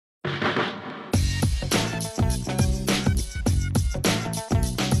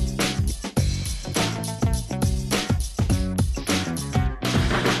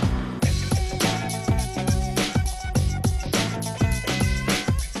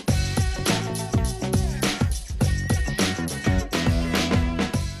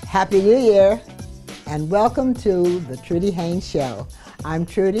Happy New Year, and welcome to the Trudy Haynes Show. I'm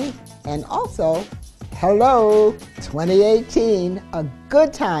Trudy, and also, hello, 2018, a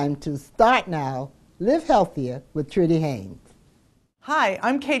good time to start now. Live healthier with Trudy Haynes. Hi,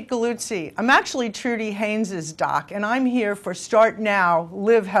 I'm Kate Galuzzi. I'm actually Trudy Haynes' doc, and I'm here for Start Now,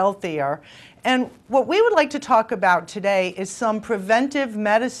 Live Healthier. And what we would like to talk about today is some preventive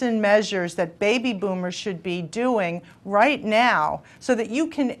medicine measures that baby boomers should be doing right now so that you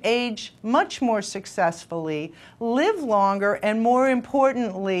can age much more successfully, live longer, and more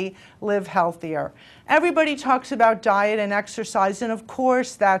importantly, live healthier. Everybody talks about diet and exercise, and of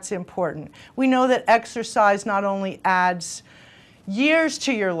course that's important. We know that exercise not only adds years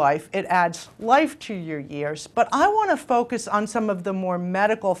to your life, it adds life to your years. But I want to focus on some of the more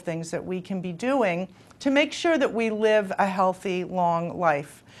medical things that we can be doing to make sure that we live a healthy, long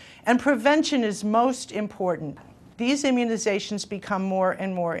life. And prevention is most important. These immunizations become more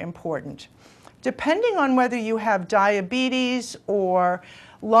and more important. Depending on whether you have diabetes or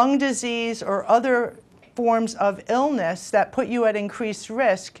lung disease or other forms of illness that put you at increased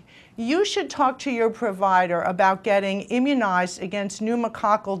risk, you should talk to your provider about getting immunized against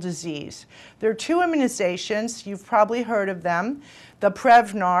pneumococcal disease. There are two immunizations, you've probably heard of them. The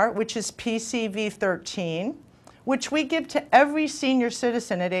Prevnar, which is PCV13, which we give to every senior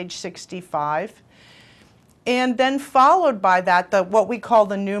citizen at age 65. And then followed by that, what we call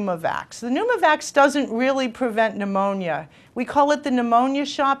the Pneumovax. The Pneumovax doesn't really prevent pneumonia. We call it the pneumonia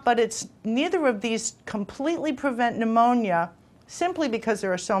shot, but neither of these completely prevent pneumonia, simply because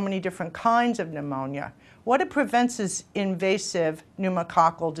there are so many different kinds of pneumonia. What it prevents is invasive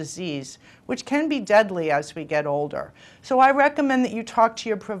pneumococcal disease, which can be deadly as we get older. So I recommend that you talk to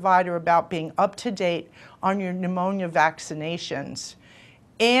your provider about being up to date on your pneumonia vaccinations.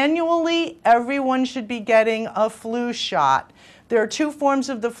 Annually, everyone should be getting a flu shot. There are two forms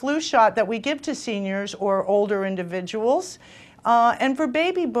of the flu shot that we give to seniors or older individuals. And for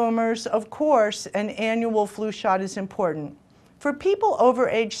baby boomers, of course, an annual flu shot is important. For people over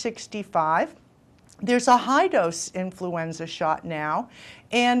age 65, there's a high-dose influenza shot now,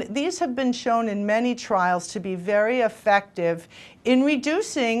 and these have been shown in many trials to be very effective in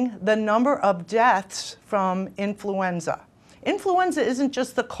reducing the number of deaths from influenza. Influenza isn't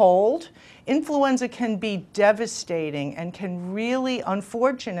just the cold. Influenza can be devastating and can really,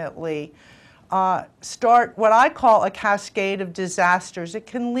 unfortunately, start what I call a cascade of disasters. It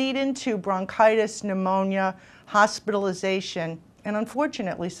can lead into bronchitis, pneumonia, hospitalization, and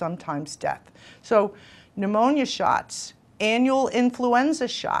unfortunately sometimes death. So pneumonia shots, annual influenza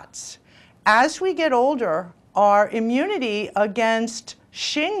shots. As we get older, our immunity against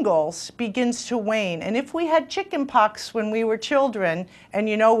shingles begins to wane. And if we had chickenpox when we were children, and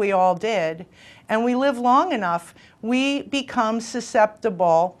you know we all did, and we live long enough, we become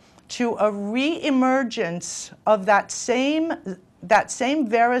susceptible to a re-emergence of that same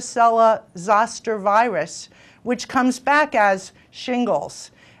varicella zoster virus, which comes back as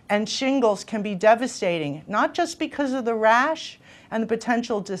shingles. And shingles can be devastating, not just because of the rash and the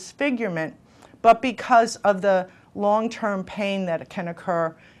potential disfigurement, but because of the long-term pain that can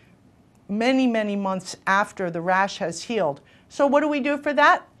occur many, many months after the rash has healed. So what do we do for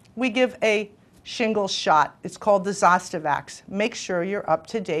that? We give a shingles shot. It's called the Zostavax. Make sure you're up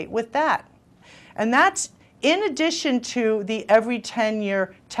to date with that. And that's in addition to the every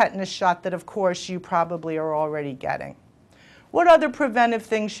 10-year tetanus shot that, of course, you probably are already getting. What other preventive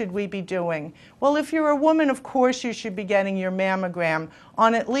things should we be doing? Well, if you're a woman, of course, you should be getting your mammogram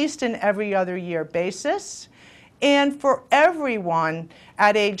on at least an every other year basis. And for everyone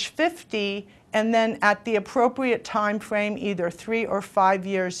at age 50, and then at the appropriate time frame, either 3 or 5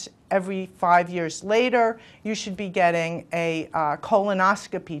 years, every 5 years later, you should be getting a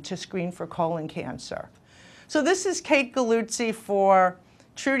colonoscopy to screen for colon cancer. So this is Kate Galuzzi for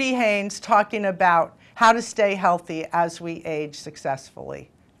Trudy Haynes talking about how to stay healthy as we age successfully.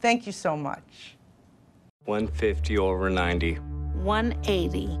 Thank you so much. 150 over 90.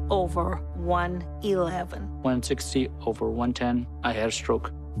 180 over 111. 160 over 110. I had a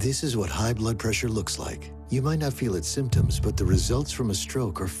stroke. This is what high blood pressure looks like. You might not feel its symptoms, but the results from a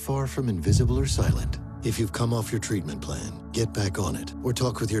stroke are far from invisible or silent. If you've come off your treatment plan, get back on it, or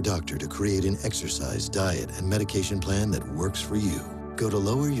talk with your doctor to create an exercise, diet, and medication plan that works for you. Go to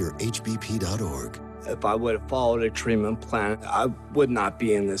loweryourhbp.org. If I would have followed a treatment plan, I would not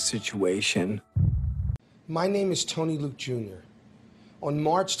be in this situation. My name is Tony Luke Jr. On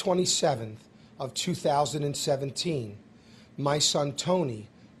March 27th of 2017, my son Tony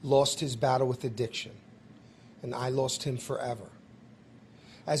lost his battle with addiction, and I lost him forever.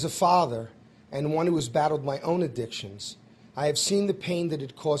 As a father, and one who has battled my own addictions, I have seen the pain that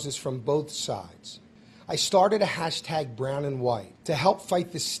it causes from both sides. I started a hashtag Brown and White to help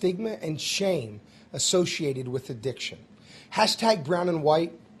fight the stigma and shame associated with addiction. Hashtag Brown and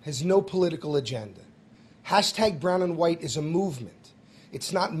White has no political agenda. Hashtag Brown and White is a movement.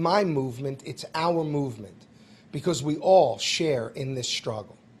 It's not my movement, it's our movement, because we all share in this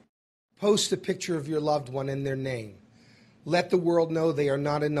struggle. Post a picture of your loved one and their name. Let the world know they are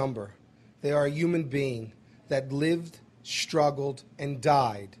not a number. They are a human being that lived, struggled, and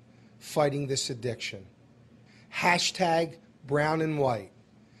died fighting this addiction. Hashtag Brown and White.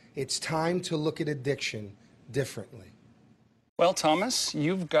 It's time to look at addiction differently. Well, Thomas,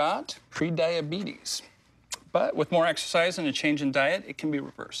 you've got pre-diabetes. But with more exercise and a change in diet, it can be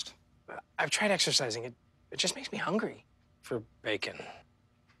reversed. I've tried exercising. It just makes me hungry for bacon.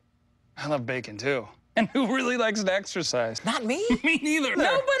 I love bacon, too. And who really likes to exercise? Not me. Me neither.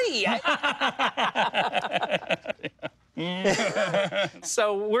 Nobody.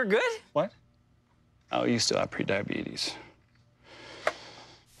 So we're good? What? Oh, you still have pre-diabetes.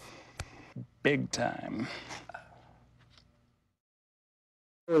 Big time.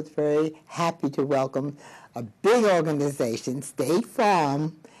 I was very happy to welcome a big organization, State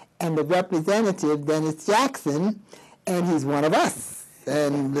Farm, and the representative, Dennis Jackson, and he's one of us.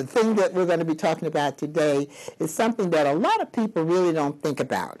 And the thing that we're going to be talking about today is something that a lot of people really don't think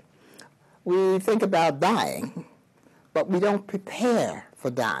about. We think about dying, but we don't prepare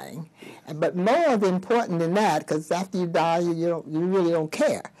for dying. But more important than that, because after you die, you really don't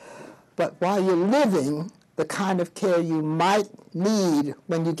care. But while you're living, the kind of care you might need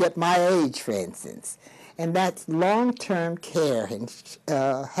when you get my age, for instance. And that's long-term care and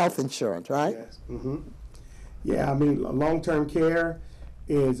health insurance, right? Yes. Mm-hmm. Yeah, I mean, long-term care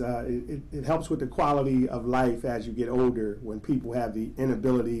is, it helps with the quality of life as you get older, when people have the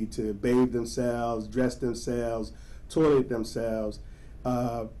inability to bathe themselves, dress themselves, toilet themselves.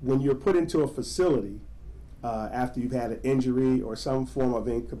 When you're put into a facility after you've had an injury or some form of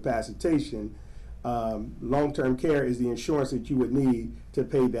incapacitation, long-term care is the insurance that you would need to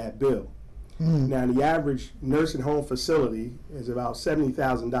pay that bill. Now, the average nursing home facility is about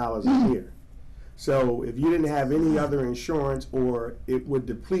 $70,000 a year. So if you didn't have any other insurance, or it would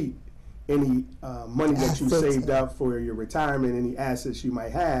deplete any money that you saved up for your retirement, any assets you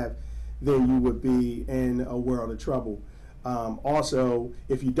might have, then you would be in a world of trouble. Also,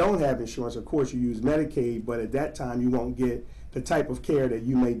 if you don't have insurance, of course you use Medicaid, but at that time you won't get the type of care that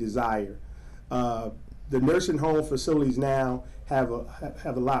you may desire. The nursing home facilities now have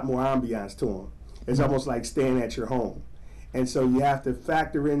a lot more ambiance to them. It's almost like staying at your home. And so you have to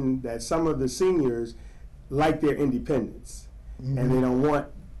factor in that some of the seniors like their independence. And they don't want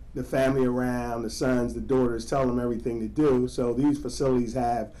the family around, the sons, the daughters, telling them everything to do. So these facilities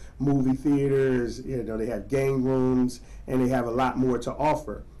have movie theaters, they have game rooms, and they have a lot more to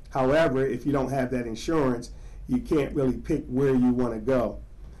offer. However, if you don't have that insurance, you can't really pick where you want to go.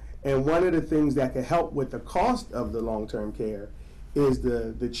 And one of the things that can help with the cost of the long-term care is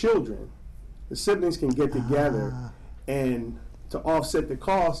the children. The siblings can get together and to offset the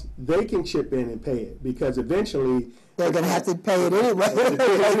cost, they can chip in and pay it, because eventually they're going to have to pay it anyway.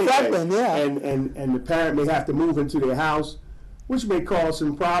 And the parent may have to move into their house, which may cause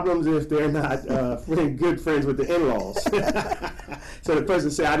some problems if they're not good friends with the in-laws. So the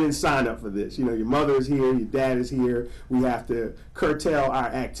person say, I didn't sign up for this. Your mother is here, your dad is here. We have to curtail our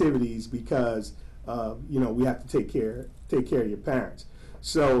activities because we have to take care of your parents.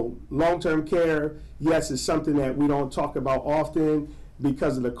 So long-term care, yes, is something that we don't talk about often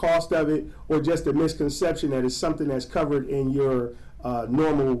because of the cost of it, or just a misconception that it's something that's covered in your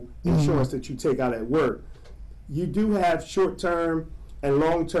normal insurance that you take out at work. You do have short-term and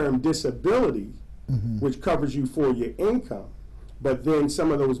long-term disability, which covers you for your income. But then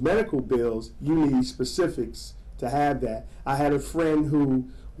some of those medical bills, you need specifics to have that. I had a friend whose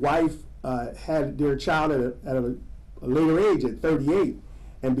wife had their child at a later age, at 38.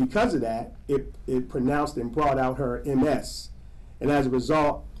 And because of that, it pronounced and brought out her MS. And as a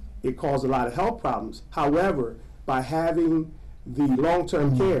result, it caused a lot of health problems. However, by having the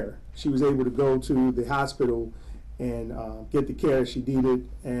long-term care, she was able to go to the hospital and get the care she needed,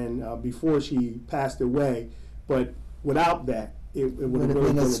 and before she passed away. But without that, it would have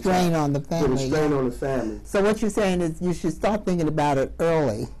been a strain on the family. It would strain on the family. So what you're saying is you should start thinking about it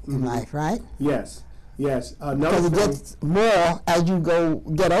early in life, right? Yes. Yes. Because it gets more as you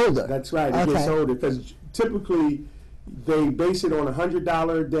get older. That's right. It gets older, because typically they base it on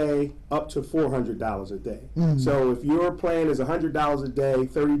 $100 a day up to $400 a day. So if your plan is $100 a day,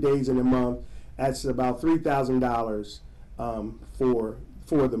 30 days in a month, that's about $3,000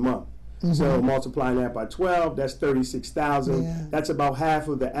 for the month. So multiplying that by 12, that's 36,000. Yeah. That's about half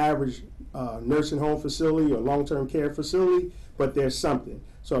of the average nursing home facility or long-term care facility, but there's something.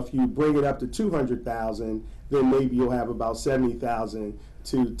 So if you bring it up to 200,000, then maybe you'll have about 70,000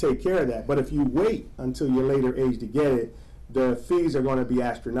 to take care of that. But if you wait until your later age to get it, the fees are going to be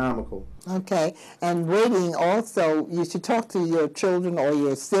astronomical. Okay, and waiting also, you should talk to your children or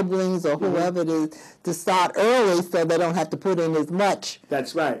your siblings or whoever it is to start early so they don't have to put in as much.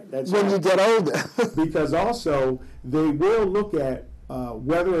 That's right. When you get older. Because also, they will look at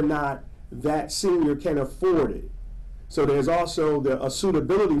whether or not that senior can afford it. So there's also a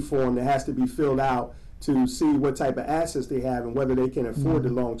suitability form that has to be filled out to see what type of assets they have and whether they can afford the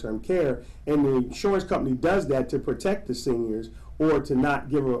long-term care. And the insurance company does that to protect the seniors or to not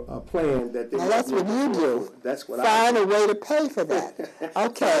give a plan that they... Now that's what you do. That's what Find a way to pay for that.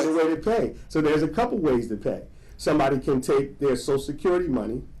 Okay. Find a way to pay. So there's a couple ways to pay. Somebody can take their Social Security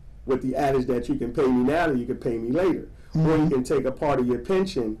money with the adage that you can pay me now and you can pay me later. Or you can take a part of your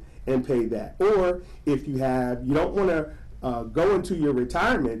pension and pay that. Or if you don't want to go into your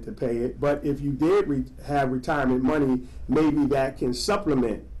retirement to pay it, but if you did have retirement money, maybe that can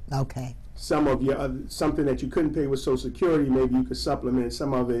supplement some of your something that you couldn't pay with Social Security. Maybe you could supplement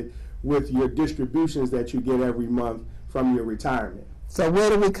some of it with your distributions that you get every month from your retirement. So where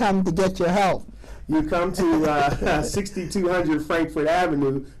do we come to get your help? You come to 6200 Frankfurt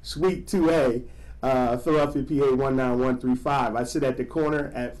Avenue, Suite 2A, Philadelphia, PA 19135. I sit at the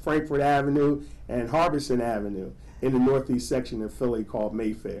corner at Frankfurt Avenue and Harbison Avenue in the northeast section of Philly called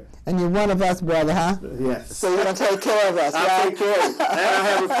Mayfair. And you're one of us, brother, huh? Yes. So you're going to take care of us, I right? take care of you. And I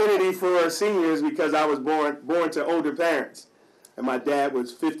have affinity for seniors because I was born to older parents. And my dad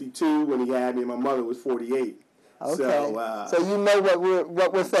was 52 when he had me, and my mother was 48. Okay. So you know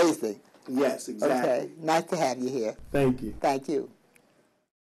what we're facing. Yes, exactly. Okay. Nice to have you here. Thank you. Thank you.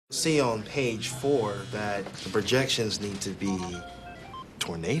 See on page 4 that the projections need to be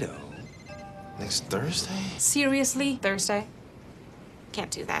tornado next Thursday. Seriously? Thursday?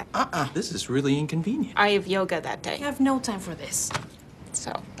 Can't do that. This is really inconvenient. I have yoga that day. I have no time for this.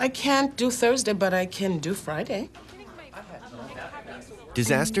 So. I can't do Thursday, but I can do Friday.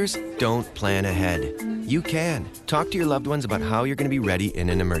 Disasters don't plan ahead. You can. Talk to your loved ones about how you're going to be ready in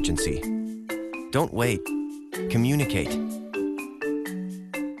an emergency. Don't wait. Communicate.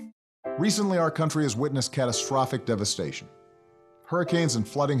 Recently, our country has witnessed catastrophic devastation. Hurricanes and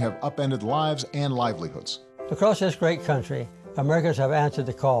flooding have upended lives and livelihoods. Across this great country, Americans have answered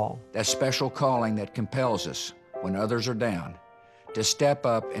the call. That special calling that compels us, when others are down, to step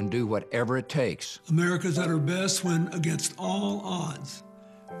up and do whatever it takes. America's at our best when, against all odds,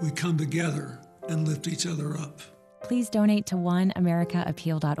 we come together and lift each other up. Please donate to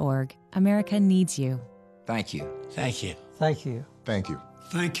oneamericaappeal.org. America needs you. Thank you. Thank you. Thank you. Thank you.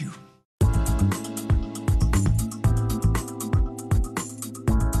 Thank you.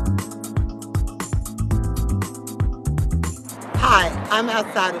 Hi, I'm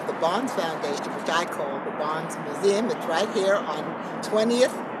outside of the Barnes Foundation, which I call the Barnes Museum. It's right here on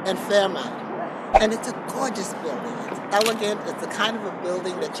 20th and Fairmount. And it's a gorgeous building. It's elegant. It's the kind of a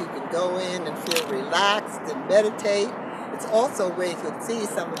building that you can go in and feel relaxed and meditate. It's also where you can see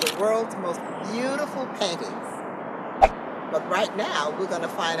some of the world's most beautiful paintings. But right now, we're going to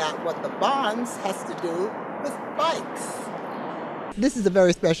find out what the Barnes has to do with bikes. This is a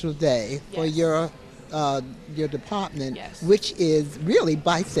very special day for your department, which is really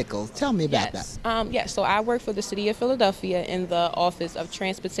bicycles. Tell me about that. Yes, so I work for the City of Philadelphia in the Office of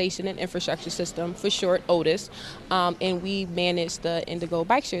Transportation and Infrastructure System, for short, OTIS, and we manage the Indigo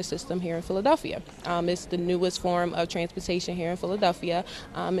bike share system here in Philadelphia. It's the newest form of transportation here in Philadelphia,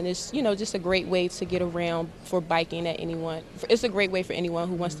 and it's, just a great way to get around for biking at anyone. It's a great way for anyone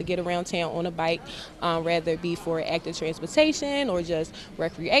who wants to get around town on a bike, whether it be for active transportation or just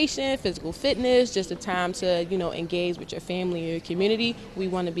recreation, physical fitness, just a time to, engage with your family or your community. We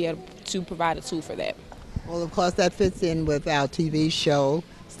want to be able to provide a tool for that. Well, of course, that fits in with our TV show,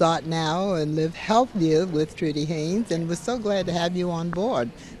 Start Now and Live Healthier with Trudy Haynes, and we're so glad to have you on board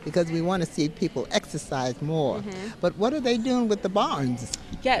because we want to see people exercise more. But what are they doing with the Barnes?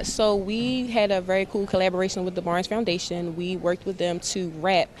 Yes, so we had a very cool collaboration with the Barnes Foundation. We worked with them to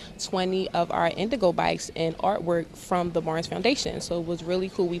wrap 20 of our Indigo bikes in artwork from the Barnes Foundation. So it was really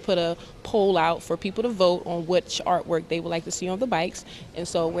cool. We put a poll out for people to vote on which artwork they would like to see on the bikes. And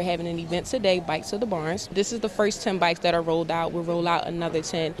so we're having an event today, Bikes of the Barnes. This is the first 10 bikes that are rolled out. We'll roll out another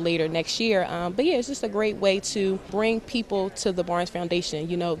 10 again later next year. But yeah, it's just a great way to bring people to the Barnes Foundation.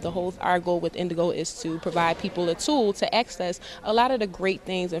 You know, our goal with Indigo is to provide people a tool to access a lot of the great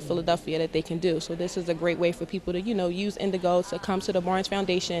things in Philadelphia that they can do. So this is a great way for people to, use Indigo to come to the Barnes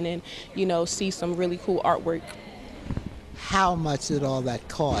Foundation and, see some really cool artwork. How much did all that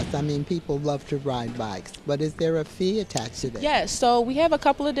cost? I mean, people love to ride bikes, but is there a fee attached to that? Yes, so we have a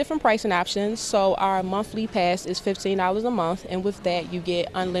couple of different pricing options. So our monthly pass is $15 a month, and with that you get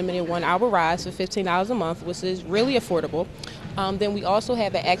unlimited 1-hour rides for $15 a month, which is really affordable. Then we also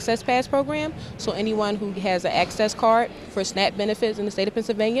have an Access Pass program, so anyone who has an Access card for SNAP benefits in the state of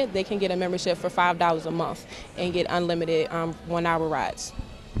Pennsylvania, they can get a membership for $5 a month and get unlimited 1-hour rides.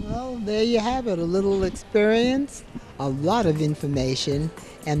 Well, there you have it, a little experience, a lot of information,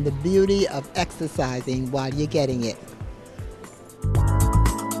 and the beauty of exercising while you're getting it.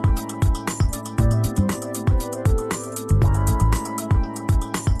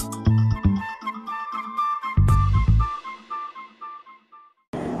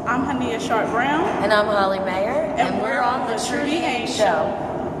 I'm Hania Sharp-Brown. And I'm Holly Mayer. And we're on the Trudy Haynes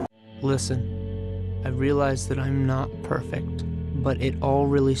Show. Listen, I realize that I'm not perfect, but it all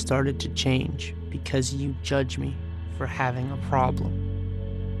really started to change because you judge me for having a problem.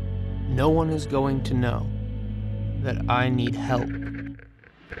 No one is going to know that I need help.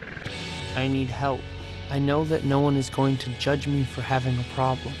 I need help. I know that no one is going to judge me for having a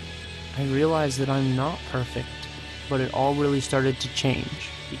problem. I realize that I'm not perfect, but it all really started to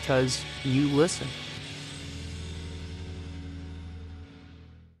change because you listen.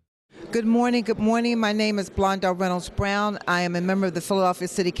 Good morning. Good morning. My name is Blonda Reynolds Brown. I am a member of the Philadelphia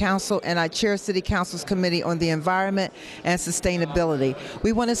City Council, and I chair City Council's Committee on the Environment and Sustainability.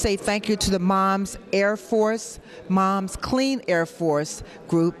 We want to say thank you to the Moms Clean Air Force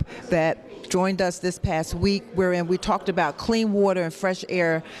group that joined us this past week, wherein we talked about clean water and fresh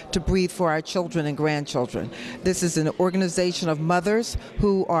air to breathe for our children and grandchildren. This is an organization of mothers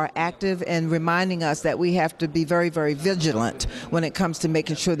who are active in reminding us that we have to be very, very vigilant when it comes to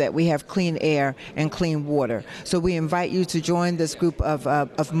making sure that we have clean air and clean water. So we invite you to join this group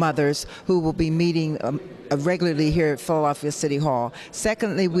of mothers who will be meeting regularly here at Philadelphia City Hall.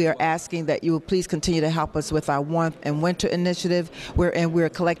 Secondly, we are asking that you will please continue to help us with our Warmth and Winter Initiative, wherein we're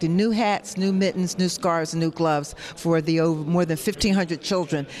collecting new hats, new mittens, new scarves, and new gloves for the more than 1,500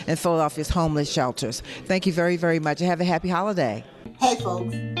 children in Philadelphia's homeless shelters. Thank you very, very much, and have a happy holiday. Hey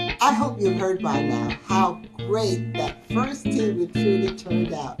folks, I hope you've heard by now how great that first tea with Trudy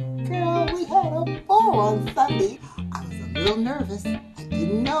turned out. Girl, we had a ball on Sunday. I was a little nervous. I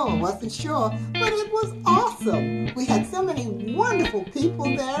didn't know, I wasn't sure, but it was awesome. We had so many wonderful people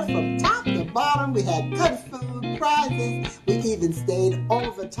there from top to bottom. We had good food, prizes. We even stayed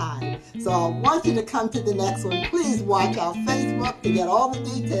overtime. So I want you to come to the next one. Please watch our Facebook to get all the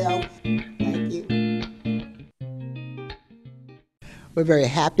details. Thank you. We're very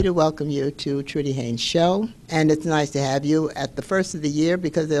happy to welcome you to Trudy Haynes Show, and it's nice to have you at the first of the year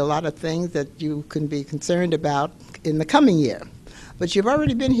because there are a lot of things that you can be concerned about in the coming year. But you've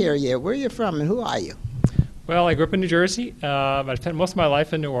already been here a year. Where are you from and who are you? Well, I grew up in New Jersey. I spent most of my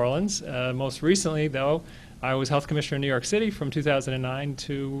life in New Orleans. Most recently, though, I was health commissioner in New York City from 2009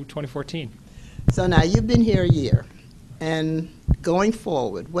 to 2014. So now you've been here a year. And going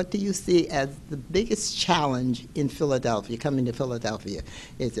forward, what do you see as the biggest challenge in Philadelphia, coming to Philadelphia?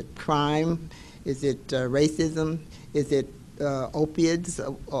 Is it crime? Is it racism? Is it opiates?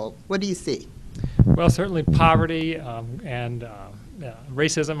 Or what do you see? Well, certainly poverty and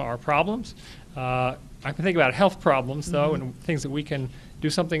racism are problems. I can think about health problems, though, and things that we can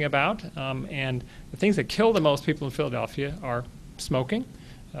do something about. And the things that kill the most people in Philadelphia are smoking,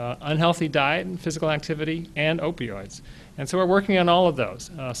 unhealthy diet and physical activity, and opioids. And so we're working on all of those.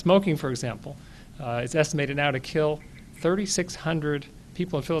 Smoking, for example, is estimated now to kill 3,600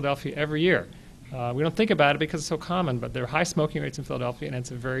 people in Philadelphia every year. We don't think about it because it's so common, but there are high smoking rates in Philadelphia, and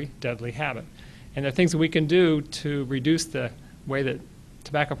it's a very deadly habit. And there are things that we can do to reduce the way that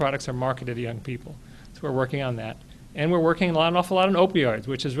tobacco products are marketed to young people. So we're working on that. And we're working an awful lot on opioids,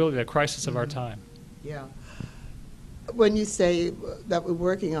 which is really the crisis of our time. Yeah. When you say that we're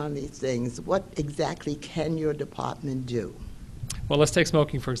working on these things, what exactly can your department do? Well, let's take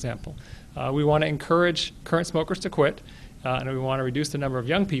smoking, for example. We want to encourage current smokers to quit, and we want to reduce the number of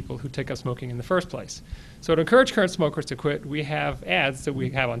young people who take up smoking in the first place. So to encourage current smokers to quit, we have ads that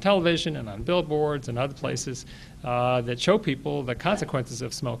we have on television and on billboards and other places that show people the consequences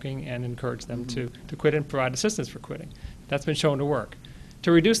of smoking and encourage them to quit and provide assistance for quitting. That's been shown to work.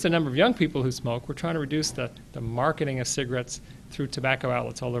 To reduce the number of young people who smoke, we're trying to reduce the marketing of cigarettes through tobacco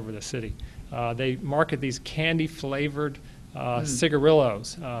outlets all over the city. They market these candy-flavored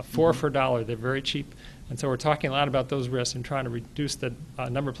cigarillos, 4 for $1. They're very cheap. And so we're talking a lot about those risks and trying to reduce the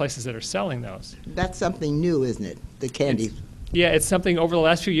number of places that are selling those. That's something new, isn't it? The candy. It's something over the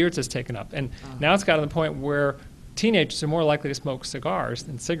last few years that's taken up. And now it's gotten to the point where teenagers are more likely to smoke cigars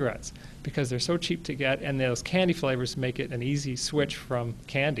than cigarettes because they're so cheap to get, and those candy flavors make it an easy switch from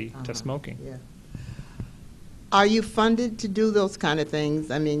candy to smoking. Yeah. Are you funded to do those kind of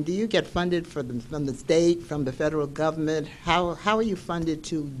things? I mean, do you get funded from the state, from the federal government? How are you funded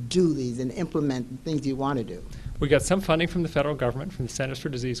to do these and implement the things you want to do? We got some funding from the federal government, from the Centers for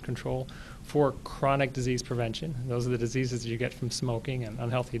Disease Control, for chronic disease prevention. Those are the diseases you get from smoking and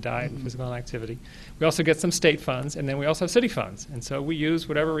unhealthy diet and physical inactivity. We also get some state funds, and then we also have city funds. And so we use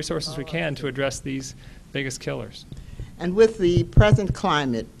whatever resources we can to address these biggest killers. And with the present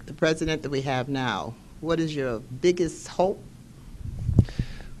climate, the president that we have now, what is your biggest hope?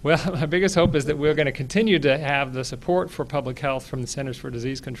 Well, my biggest hope is that we're going to continue to have the support for public health from the Centers for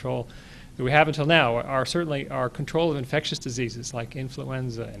Disease Control that we have until now. Certainly our control of infectious diseases like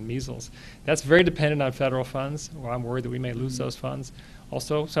influenza and measles. That's very dependent on federal funds. Well, I'm worried that we may lose those funds.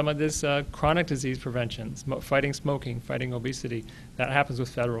 Also, some of this chronic disease prevention, fighting smoking, fighting obesity, that happens with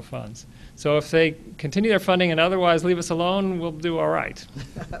federal funds. So if they continue their funding and otherwise leave us alone, we'll do all right.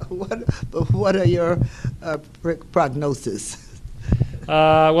 What are your prognosis?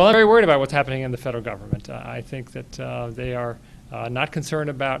 Well, I'm very worried about what's happening in the federal government. I think that they are not concerned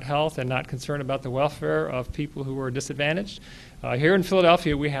about health and not concerned about the welfare of people who are disadvantaged. Here in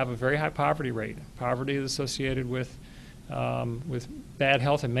Philadelphia, we have a very high poverty rate. Poverty is associated with bad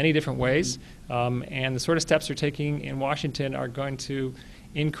health in many different ways, and the sort of steps they're taking in Washington are going to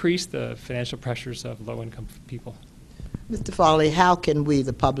increase the financial pressures of low-income people. Mr. Foley, how can we,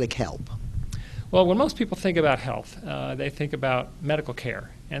 the public, help? Well, when most people think about health, they think about medical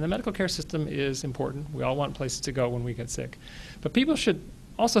care. And the medical care system is important. We all want places to go when we get sick. But people should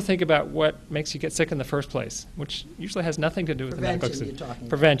also think about what makes you get sick in the first place, which usually has nothing to do with the medical system.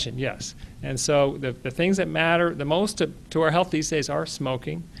 Prevention, yes. And so the things that matter the most to our health these days are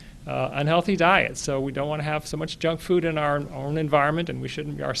smoking, unhealthy diet. So we don't want to have so much junk food in our own environment, and we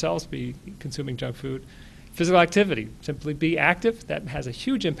shouldn't ourselves be consuming junk food. Physical activity, simply be active. That has a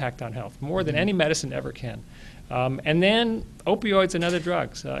huge impact on health, more than any medicine ever can. And then opioids and other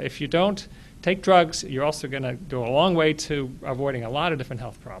drugs. If you don't take drugs, you're also going to go a long way to avoiding a lot of different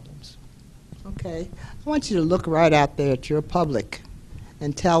health problems. Okay. I want you to look right out there at your public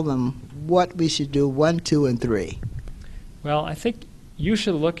and tell them what we should do 1, 2, and 3. Well, I think you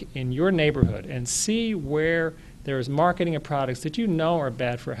should look in your neighborhood and see where there is marketing of products that you know are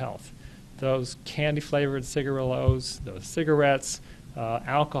bad for health. Those candy-flavored cigarillos, those cigarettes,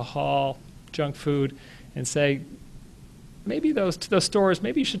 alcohol, junk food, and say, maybe those stores,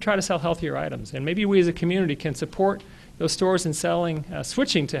 maybe you should try to sell healthier items. And maybe we as a community can support those stores in selling,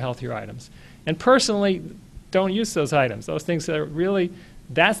 switching to healthier items. And personally, don't use those items. Those things that are really,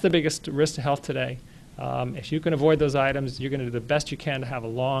 that's the biggest risk to health today. If you can avoid those items, you're going to do the best you can to have a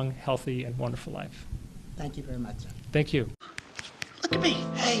long, healthy, and wonderful life. Thank you very much. Thank you. Look at me.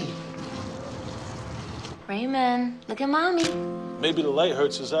 Hey. Raymond, look at Mommy. Maybe the light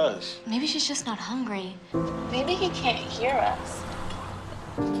hurts his eyes. Maybe she's just not hungry. Maybe he can't hear us.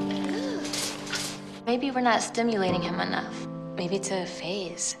 Maybe we're not stimulating him enough. Maybe it's a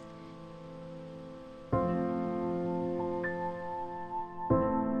phase.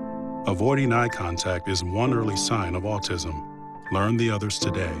 Avoiding eye contact is one early sign of autism. Learn the others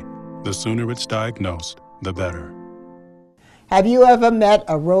today. The sooner it's diagnosed, the better. Have you ever met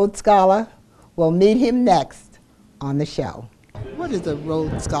a Rhodes Scholar? We'll meet him next on the show. What is a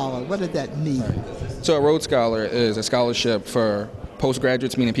Rhodes Scholar? What does that mean? So a Rhodes Scholar is a scholarship for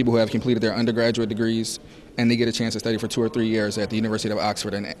postgraduates, meaning people who have completed their undergraduate degrees, and they get a chance to study for 2 or 3 years at the University of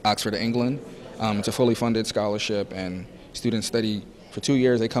Oxford, England. It's a fully funded scholarship, and students study for 2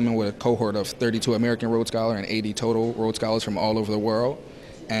 years. They come in with a cohort of 32 American Rhodes Scholars and 80 total Rhodes Scholars from all over the world.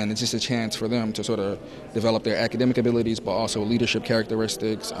 And it's just a chance for them to sort of develop their academic abilities, but also leadership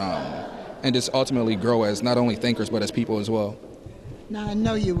characteristics, and just ultimately grow as not only thinkers, but as people as well. Now, I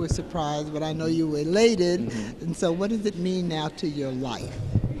know you were surprised, but I know you were elated. And so what does it mean now to your life?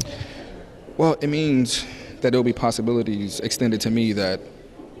 Well, it means that there'll be possibilities extended to me that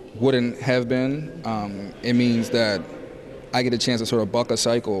wouldn't have been. It means that I get a chance to sort of buck a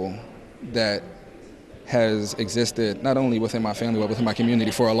cycle that has existed not only within my family, but within my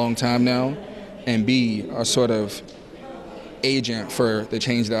community for a long time now, and be a sort of agent for the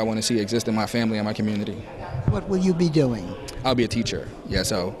change that I want to see exist in my family and my community. What will you be doing? I'll be a teacher, yeah,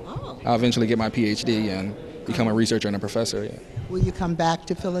 so I'll eventually get my PhD and become a researcher and a professor, yeah. Will you come back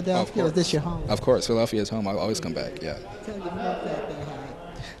to Philadelphia, or is this your home? Of course, Philadelphia is home. I'll always come back, yeah. Tell your folks that they hi.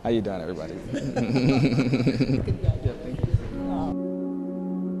 How you doing, everybody?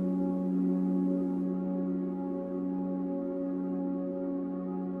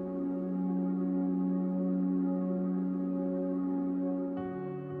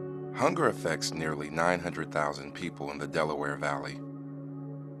 Hunger affects nearly 900,000 people in the Delaware Valley.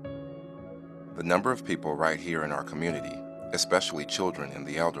 The number of people right here in our community, especially children and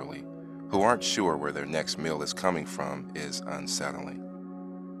the elderly, who aren't sure where their next meal is coming from is unsettling.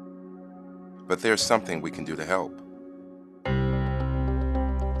 But there's something we can do to help.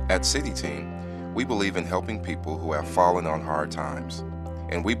 At City Team, we believe in helping people who have fallen on hard times,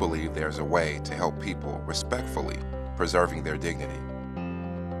 and we believe there's a way to help people respectfully, preserving their dignity.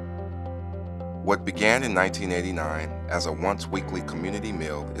 What began in 1989 as a once-weekly community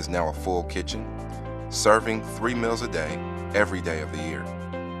meal is now a full kitchen, serving 3 meals a day, every day of the year.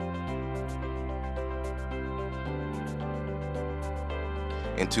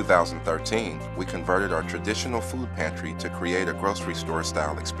 In 2013, we converted our traditional food pantry to create a grocery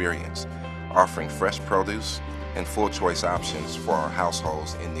store-style experience, offering fresh produce and full-choice options for our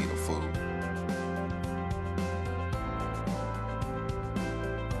households in need of food.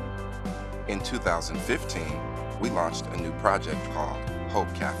 In 2015, we launched a new project called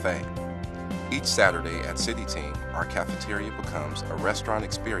Hope Cafe. Each Saturday at City Team, our cafeteria becomes a restaurant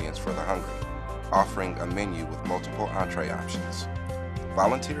experience for the hungry, offering a menu with multiple entree options.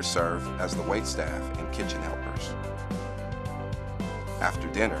 Volunteers serve as the waitstaff and kitchen helpers. After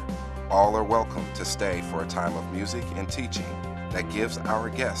dinner, all are welcome to stay for a time of music and teaching that gives our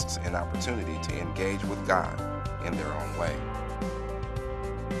guests an opportunity to engage with God in their own way.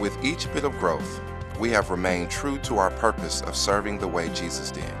 With each bit of growth, we have remained true to our purpose of serving the way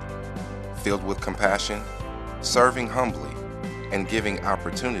Jesus did, filled with compassion, serving humbly, and giving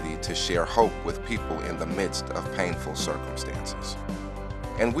opportunity to share hope with people in the midst of painful circumstances.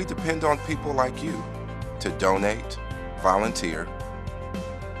 And we depend on people like you to donate, volunteer,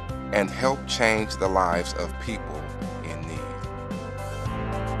 and help change the lives of people in need.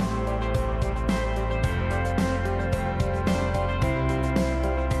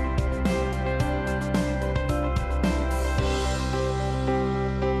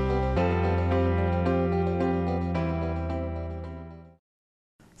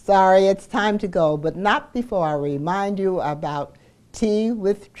 Sorry, it's time to go, but not before I remind you about Tea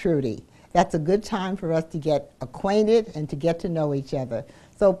with Trudy. That's a good time for us to get acquainted and to get to know each other.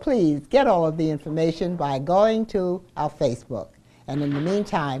 So please get all of the information by going to our Facebook. And in the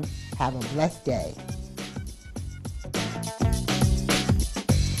meantime, have a blessed day.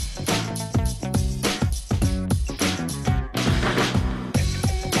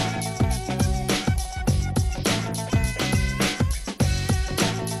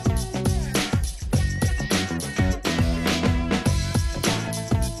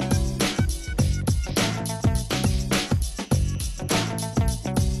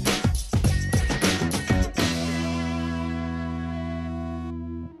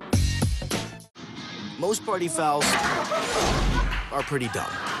 Most party fouls are pretty dumb.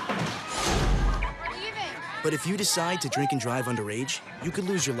 But if you decide to drink and drive underage, you could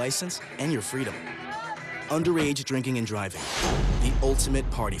lose your license and your freedom. Underage drinking and driving, the ultimate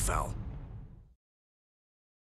party foul.